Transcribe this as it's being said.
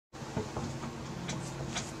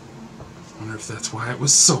wonder if that's why it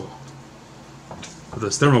was sold. But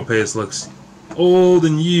this thermal paste looks old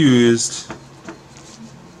and used.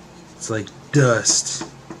 It's like dust.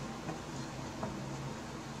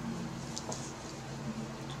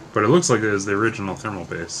 But it looks like it is the original thermal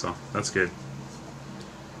paste, so that's good.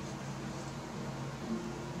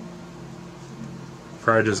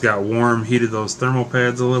 Probably just got warm, heated those thermal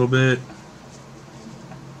pads a little bit.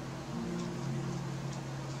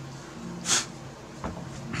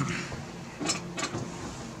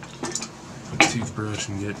 Toothbrush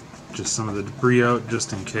and get just some of the debris out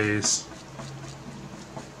just in case.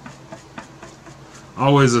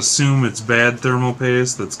 Always assume it's bad thermal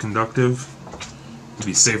paste that's conductive. To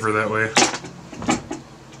be safer that way.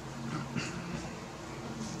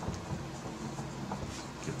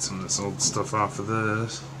 Get some of this old stuff off of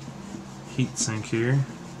this heat sink here.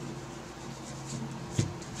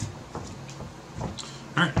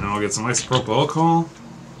 Alright, now I'll get some isopropyl alcohol.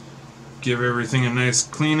 Give everything a nice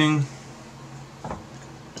cleaning.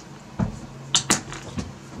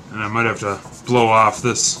 And I might have to blow off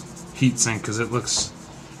this heat sink because it looks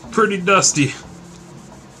pretty dusty.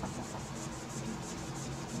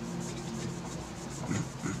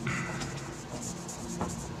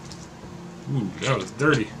 Ooh, that was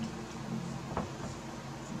dirty.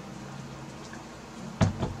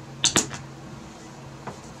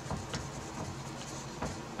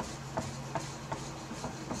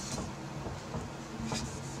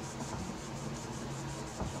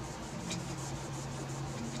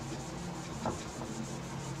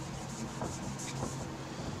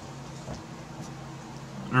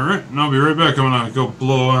 Alright, and I'll be right back. I'm gonna go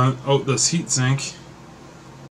blow out this heat sink.